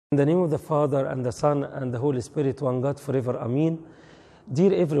In the name of the Father, and the Son, and the Holy Spirit, one God, forever. Amen.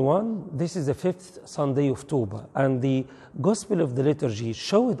 Dear everyone, this is the 5th Sunday of Toba, and the Gospel of the Liturgy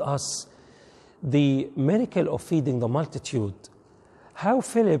showed us the miracle of feeding the multitude. How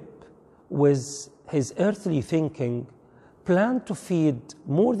Philip, with his earthly thinking, planned to feed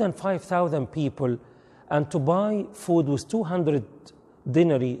more than 5,000 people and to buy food with 200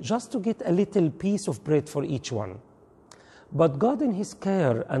 denarii just to get a little piece of bread for each one. But God, in His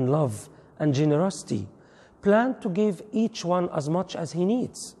care and love and generosity, planned to give each one as much as he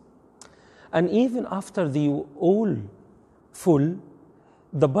needs. And even after they all full,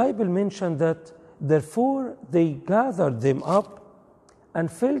 the Bible mentioned that therefore they gathered them up and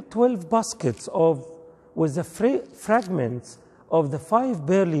filled 12 baskets with the fragments of the 5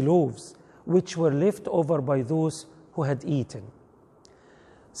 barley loaves which were left over by those who had eaten.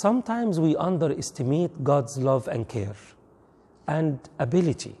 Sometimes we underestimate God's love and care and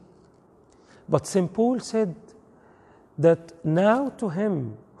ability. But St. Paul said that now to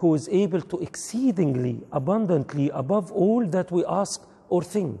Him who is able to exceedingly abundantly above all that we ask or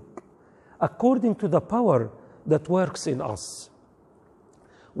think, according to the power that works in us.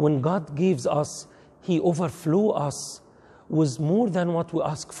 When God gives us, He overflows us with more than what we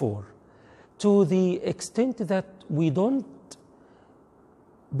ask for, to the extent that we don't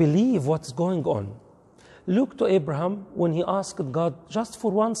believe what's going on. Look to Abraham when he asked God just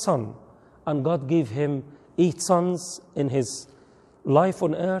for one son, and God gave him 8 sons in his life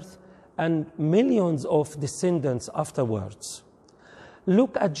on earth and millions of descendants afterwards.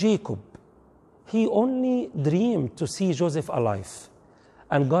 Look at Jacob. He only dreamed to see Joseph alive,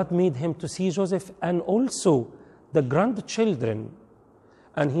 and God made him to see Joseph and also the grandchildren.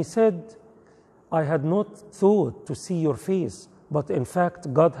 And he said, I had not thought to see your face, but in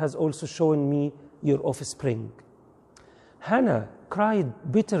fact God has also shown me your offspring. Hannah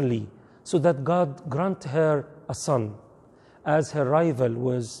cried bitterly so that God grant her a son, as her rival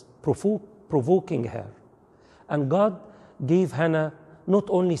was provoking her. And God gave Hannah not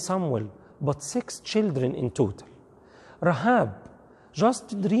only Samuel, but 6 children in total. Rahab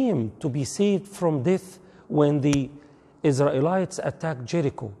just dreamed to be saved from death when the Israelites attacked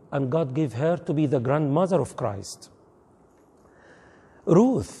Jericho, and God gave her to be the grandmother of Christ.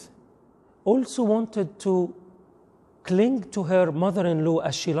 Ruth also wanted to cling to her mother-in-law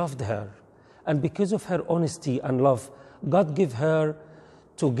as she loved her. And because of her honesty and love, God gave her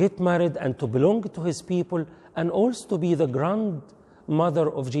to get married and to belong to His people, and also to be the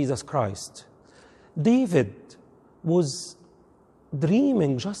grandmother of Jesus Christ. David was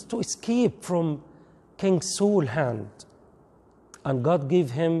dreaming just to escape from King Saul's hand, and God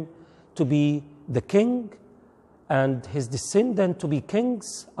gave him to be the king and his descendant to be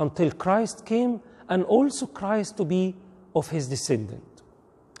kings until Christ came, and also Christ to be of his descendant.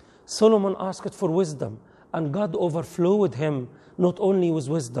 Solomon asked for wisdom, and God overflowed him not only with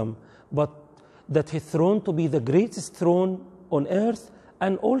wisdom, but that his throne to be the greatest throne on earth,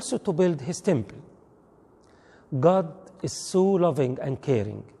 and also to build His temple. God is so loving and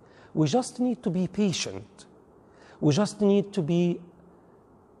caring. We just need to be patient. We just need to be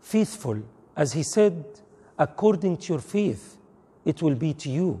faithful. As He said, according to your faith, it will be to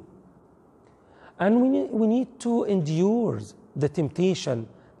you. And we need to endure the temptation.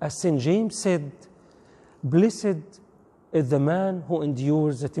 As St. James said, blessed is the man who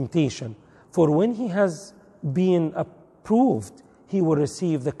endures the temptation, for when he has been approved, he will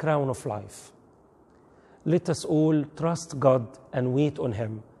receive the crown of life. Let us all trust God and wait on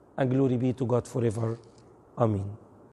Him, and glory be to God forever. Amen.